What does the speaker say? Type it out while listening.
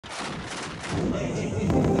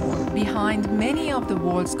Behind many of the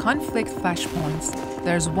world's conflict flashpoints,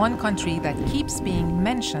 there's one country that keeps being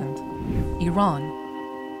mentioned: Iran.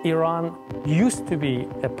 Iran used to be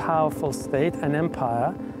a powerful state, an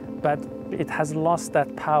empire, but it has lost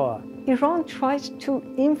that power. Iran tries to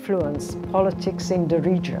influence politics in the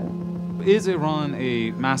region. Is Iran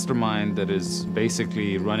a mastermind that is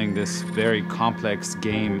basically running this very complex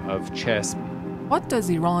game of chess? What does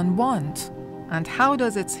Iran want? And how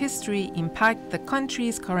does its history impact the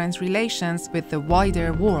country's current relations with the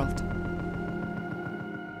wider world?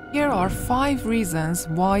 Here are 5 reasons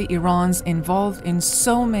why Iran's involved in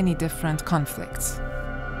so many different conflicts.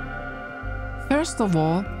 First of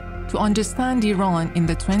all, to understand Iran in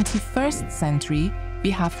the 21st century,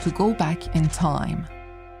 we have to go back in time.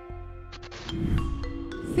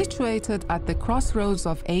 Situated at the crossroads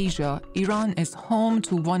of Asia, Iran is home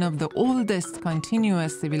to one of the oldest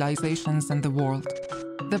continuous civilizations in the world.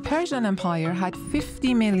 The Persian Empire had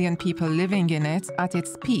 50 million people living in it at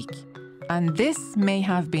its peak, and this may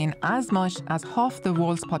have been as much as half the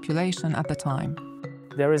world's population at the time.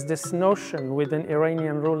 There is this notion within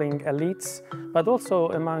Iranian ruling elites, but also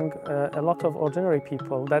among a lot of ordinary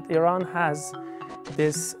people, that Iran has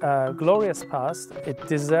this glorious past. It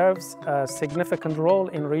deserves a significant role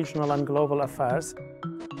in regional and global affairs.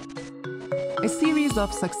 A series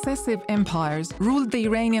of successive empires ruled the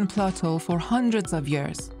Iranian plateau for hundreds of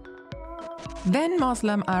years. Then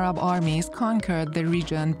Muslim Arab armies conquered the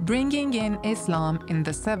region, bringing in Islam in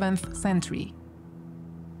the 7th century.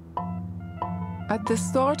 At the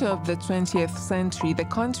start of the 20th century, the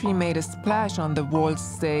country made a splash on the world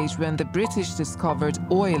stage when the British discovered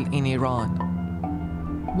oil in Iran.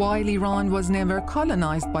 While Iran was never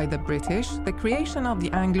colonized by the British, the creation of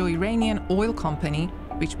the Anglo-Iranian Oil Company,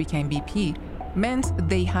 which became BP, meant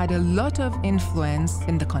they had a lot of influence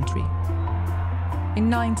in the country. In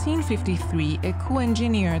 1953, a coup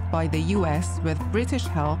engineered by the US with British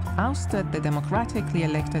help ousted the democratically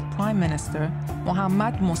elected Prime Minister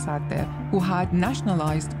Mohammad Mossadegh, who had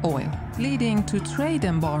nationalized oil, leading to trade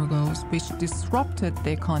embargoes which disrupted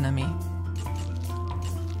the economy.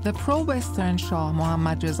 The pro-Western Shah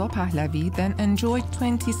Mohammad Reza Pahlavi then enjoyed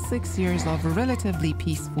 26 years of relatively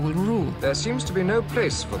peaceful rule. There seems to be no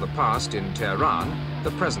place for the past in Tehran,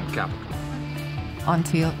 the present capital.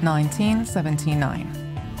 Until 1979.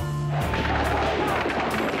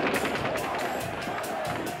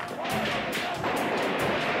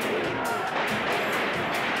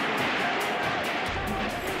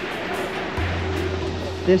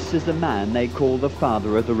 This is the man they call the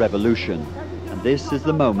father of the revolution. And this is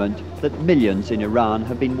the moment that millions in Iran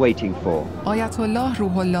have been waiting for. Ayatollah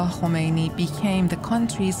Ruhollah Khomeini became the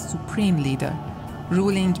country's supreme leader,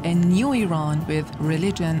 ruling a new Iran with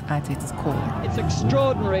religion at its core. It's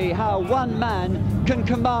extraordinary how one man can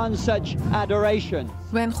command such adoration.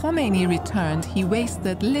 When Khomeini returned, he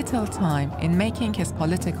wasted little time in making his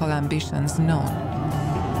political ambitions known.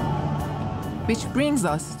 Which brings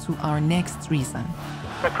us to our next reason.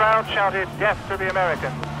 The crowd shouted, "Death to the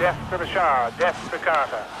Americans, death to the Shah, death to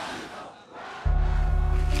Carter."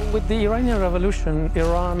 With the Iranian Revolution,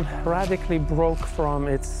 Iran radically broke from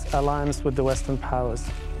its alliance with the Western powers.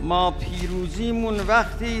 ما پیروزیمون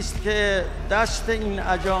وقتی است که دست این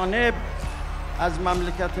اجانب از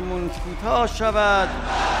مملکتمون کوتاه شود.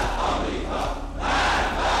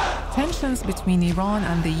 Tensions between Iran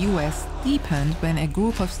and the US deepened when a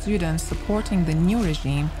group of students supporting the new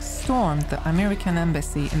regime stormed the American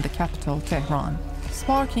embassy in the capital, Tehran,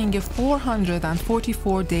 sparking a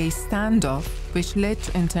 444-day standoff which led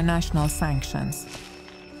to international sanctions.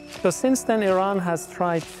 So since then, Iran has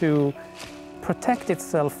tried to protect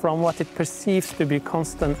itself from what it perceives to be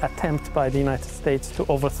constant attempt by the United States to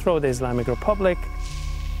overthrow the Islamic Republic.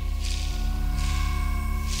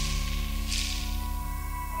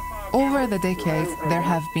 Over the decades, there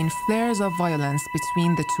have been flares of violence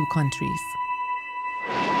between the two countries.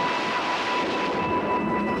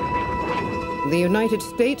 The United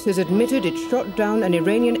States has admitted it shot down an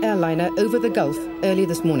Iranian airliner over the Gulf early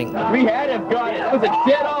this morning. We had him, got it. That was a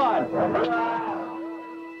dead on.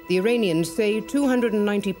 The Iranians say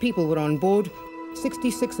 290 people were on board,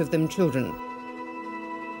 66 of them children.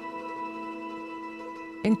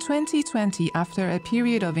 In 2020, after a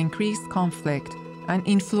period of increased conflict, an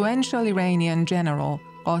influential Iranian general,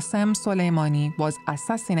 Qasem Soleimani, was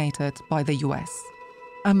assassinated by the US.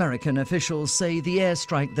 American officials say the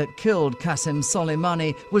airstrike that killed Qasem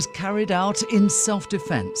Soleimani was carried out in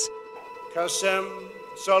self-defense. Qasem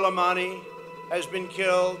Soleimani has been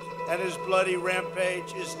killed, and his bloody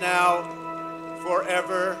rampage is now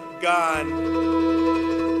forever gone.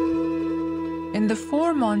 In the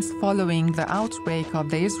 4 months following the outbreak of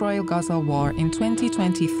the Israel-Gaza war in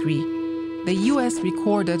 2023, the US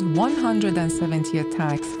recorded 170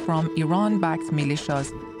 attacks from Iran-backed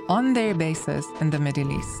militias on their bases in the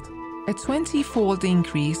Middle East, a 20-fold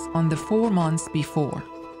increase on the 4 months before.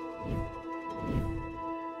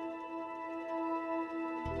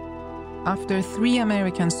 After 3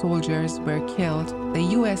 American soldiers were killed, the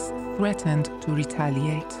US threatened to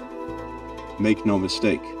retaliate. Make no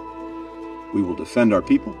mistake, we will defend our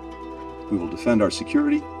people, we will defend our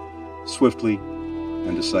security, swiftly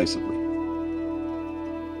and decisively.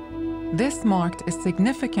 This marked a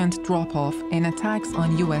significant drop-off in attacks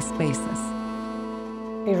on US bases.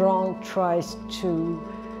 Iran tries to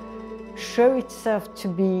show itself to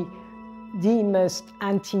be the most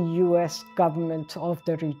anti-US government of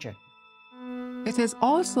the region. It is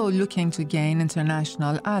also looking to gain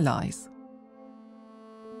international allies.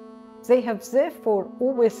 They have therefore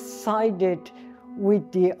always sided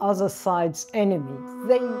with the other side's enemy.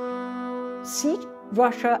 They see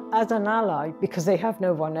Russia as an ally because they have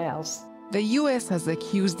no one else. The US has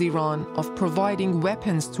accused Iran of providing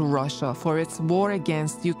weapons to Russia for its war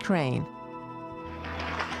against Ukraine.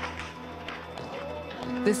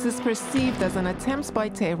 This is perceived as an attempt by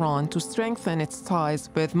Tehran to strengthen its ties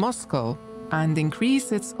with Moscow and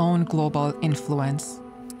increase its own global influence.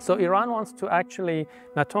 So Iran wants to actually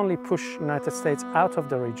not only push the United States out of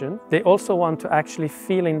the region, they also want to actually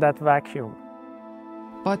fill in that vacuum.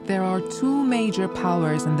 But there are 2 major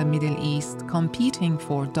powers in the Middle East competing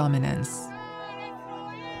for dominance.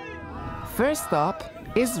 First up,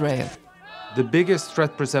 Israel. The biggest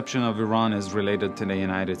threat perception of Iran is related to the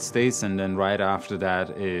United States, and then right after that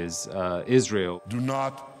is Israel. Do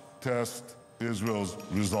not test Israel's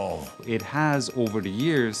resolve. It has, over the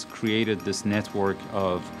years, created this network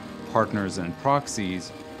of partners and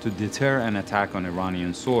proxies to deter an attack on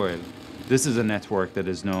Iranian soil. This is a network that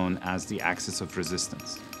is known as the axis of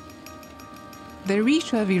resistance. The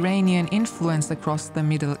reach of Iranian influence across the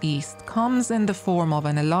Middle East comes in the form of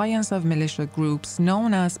an alliance of militia groups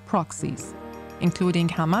known as proxies, including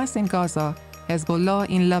Hamas in Gaza, Hezbollah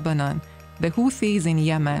in Lebanon, the Houthis in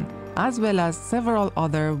Yemen, as well as several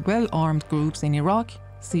other well-armed groups in Iraq,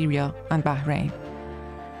 Syria, and Bahrain.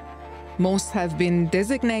 Most have been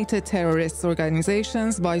designated terrorist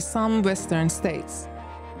organizations by some Western states.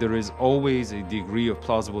 There is always a degree of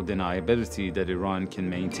plausible deniability that Iran can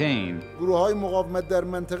maintain. گروه‌های مقاومت در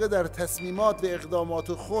منطقه در تصمیمات و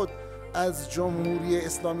اقدامات خود از جمهوری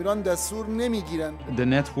اسلامی ایران دستور نمیگیرند. The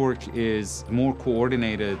network is more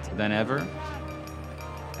coordinated than ever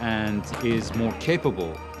and is more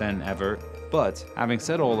capable than ever. But having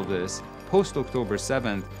said all of this, post-October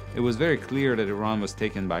 7th, it was very clear that Iran was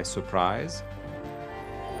taken by surprise.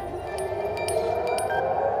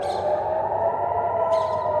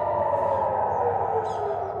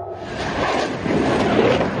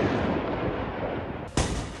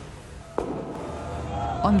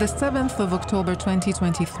 On the 7th of October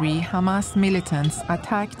 2023, Hamas militants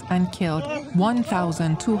attacked and killed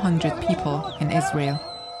 1,200 people in Israel,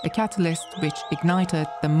 a catalyst which ignited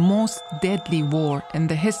the most deadly war in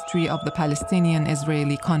the history of the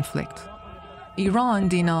Palestinian-Israeli conflict. Iran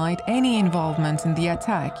denied any involvement in the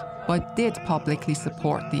attack, but did publicly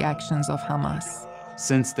support the actions of Hamas.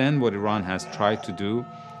 Since then, what Iran has tried to do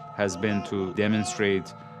has been to demonstrate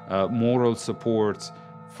moral support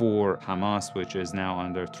for Hamas, which is now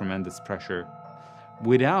under tremendous pressure,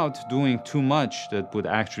 without doing too much that would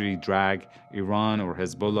actually drag Iran or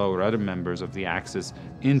Hezbollah or other members of the Axis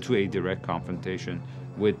into a direct confrontation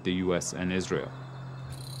with the US and Israel.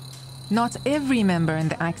 Not every member in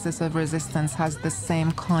the Axis of Resistance has the same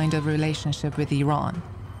kind of relationship with Iran.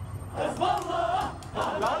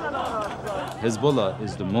 Hezbollah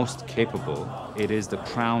is the most capable. It is the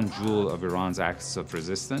crown jewel of Iran's Axis of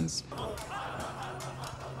Resistance.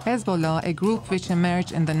 Hezbollah, a group which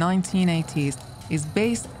emerged in the 1980s, is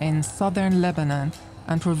based in southern Lebanon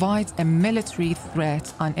and provides a military threat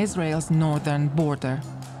on Israel's northern border.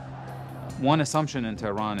 One assumption in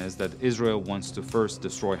Tehran is that Israel wants to first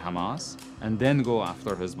destroy Hamas and then go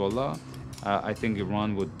after Hezbollah. I think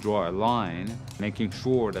Iran would draw a line, making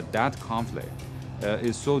sure that that conflict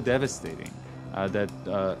is so devastating that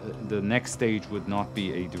the next stage would not be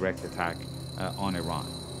a direct attack on Iran.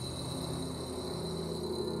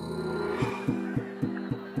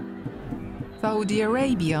 Saudi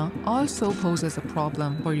Arabia also poses a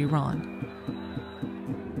problem for Iran.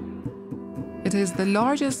 It is the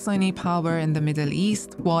largest Sunni power in the Middle East,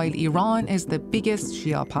 while Iran is the biggest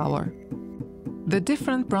Shia power. The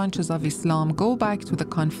different branches of Islam go back to the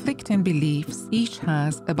conflicting beliefs each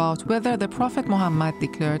has about whether the Prophet Muhammad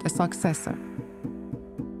declared a successor.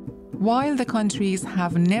 While the countries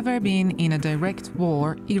have never been in a direct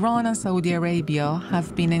war, Iran and Saudi Arabia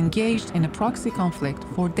have been engaged in a proxy conflict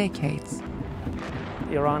for decades.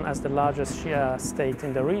 Iran, as the largest Shia state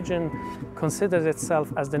in the region, considers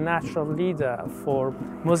itself as the natural leader for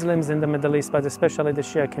Muslims in the Middle East, but especially the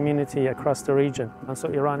Shia community across the region. And so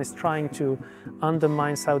Iran is trying to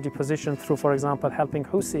undermine Saudi position through, for example, helping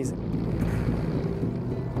Houthis.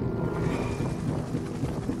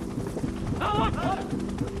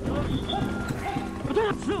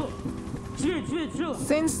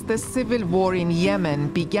 Since the civil war in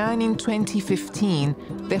Yemen began in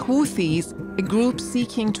 2015, the Houthis, a group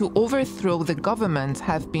seeking to overthrow the government,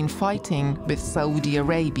 have been fighting with Saudi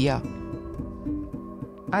Arabia.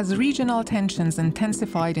 As regional tensions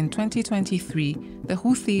intensified in 2023, the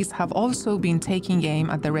Houthis have also been taking aim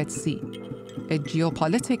at the Red Sea, a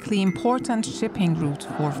geopolitically important shipping route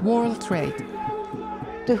for world trade.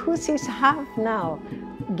 The Houthis have now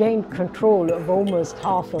gained control of almost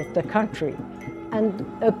half of the country. And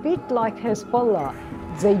a bit like Hezbollah,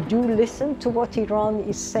 they do listen to what Iran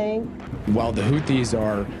is saying. While the Houthis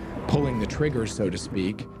are pulling the trigger, so to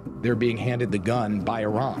speak, they're being handed the gun by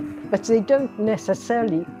Iran. But they don't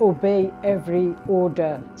necessarily obey every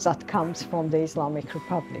order that comes from the Islamic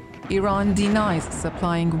Republic. Iran denies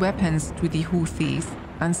supplying weapons to the Houthis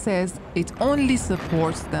and says it only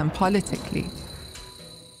supports them politically.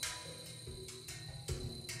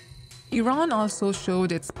 Iran also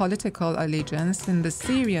showed its political allegiance in the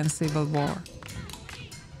Syrian civil war.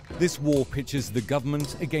 This war pitches the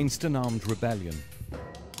government against an armed rebellion.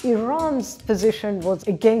 Iran's position was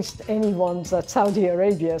against anyone that Saudi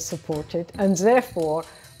Arabia supported, and therefore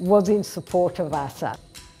was in support of Assad.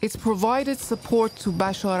 It provided support to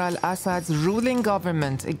Bashar al-Assad's ruling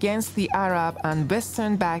government against the Arab and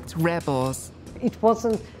Western-backed rebels. It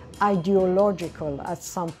wasn't ideological, as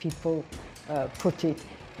some people put it.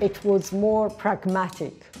 It was more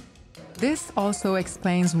pragmatic. This also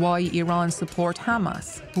explains why Iran supports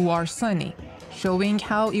Hamas, who are Sunni, showing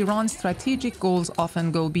how Iran's strategic goals often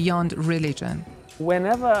go beyond religion.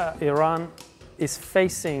 Whenever Iran is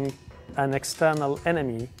facing an external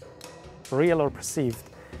enemy, real or perceived,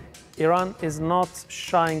 Iran is not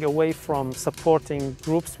shying away from supporting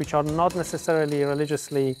groups which are not necessarily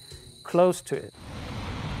religiously close to it.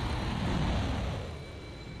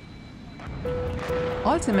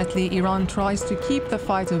 Ultimately, Iran tries to keep the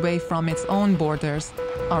fight away from its own borders,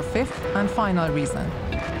 our fifth and final reason.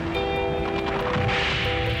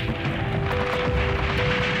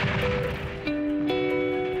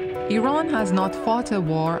 Iran has not fought a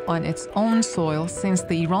war on its own soil since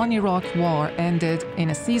the Iran-Iraq war ended in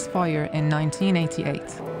a ceasefire in 1988.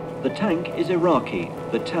 The tank is Iraqi.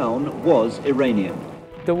 The town was Iranian.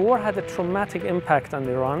 The war had a traumatic impact on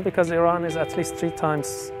Iran because Iran is at least 3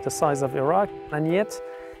 times the size of Iraq, and yet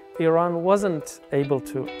Iran wasn't able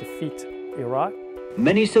to defeat Iraq.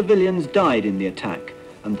 Many civilians died in the attack,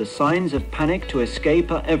 and the signs of panic to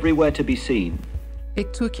escape are everywhere to be seen.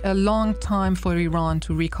 It took a long time for Iran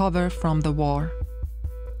to recover from the war.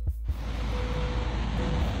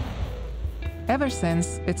 Ever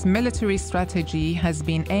since, its military strategy has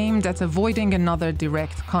been aimed at avoiding another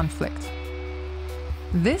direct conflict.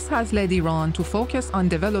 This has led Iran to focus on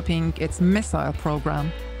developing its missile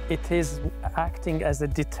program. It is acting as a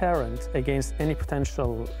deterrent against any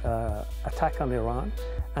potential attack on Iran,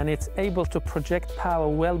 and it's able to project power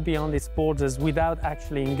well beyond its borders without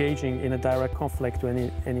actually engaging in a direct conflict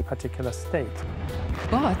with any particular state.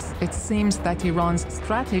 But it seems that Iran's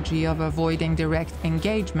strategy of avoiding direct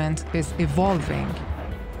engagement is evolving.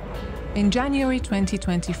 In January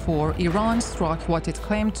 2024, Iran struck what it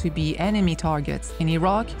claimed to be enemy targets in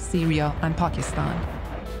Iraq, Syria, and Pakistan.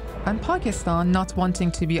 And Pakistan, not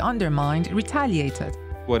wanting to be undermined, retaliated.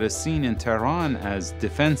 What is seen in Tehran as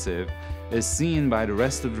defensive is seen by the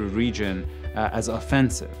rest of the region as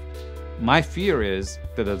offensive. My fear is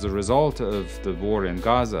that as a result of the war in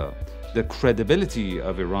Gaza, the credibility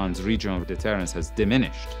of Iran's regional deterrence has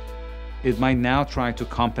diminished. It might now try to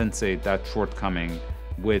compensate that shortcoming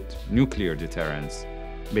with nuclear deterrence,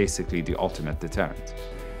 basically the ultimate deterrent.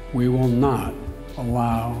 We will not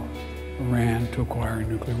allow Iran to acquire a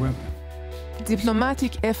nuclear weapon.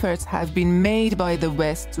 Diplomatic efforts have been made by the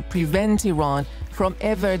West to prevent Iran from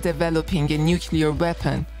ever developing a nuclear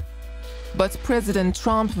weapon. But President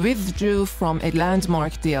Trump withdrew from a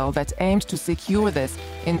landmark deal that aimed to secure this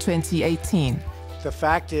in 2018. The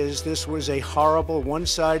fact is, this was a horrible,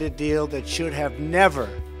 one-sided deal that should have never,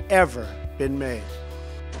 ever been made.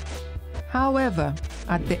 However,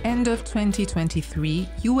 at the end of 2023,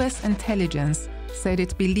 US intelligence said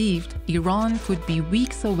it believed Iran could be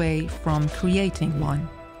weeks away from creating one.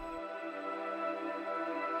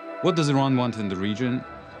 What does Iran want in the region?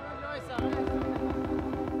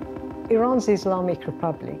 Iran's Islamic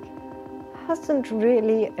Republic hasn't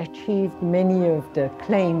really achieved many of the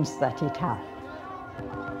claims that it had.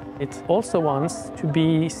 It also wants to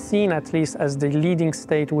be seen at least as the leading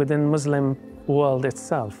state within Muslim world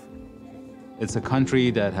itself. It's a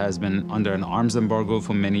country that has been under an arms embargo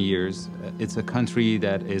for many years. It's a country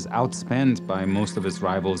that is outspent by most of its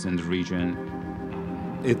rivals in the region.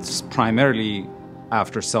 It's primarily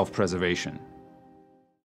after self-preservation.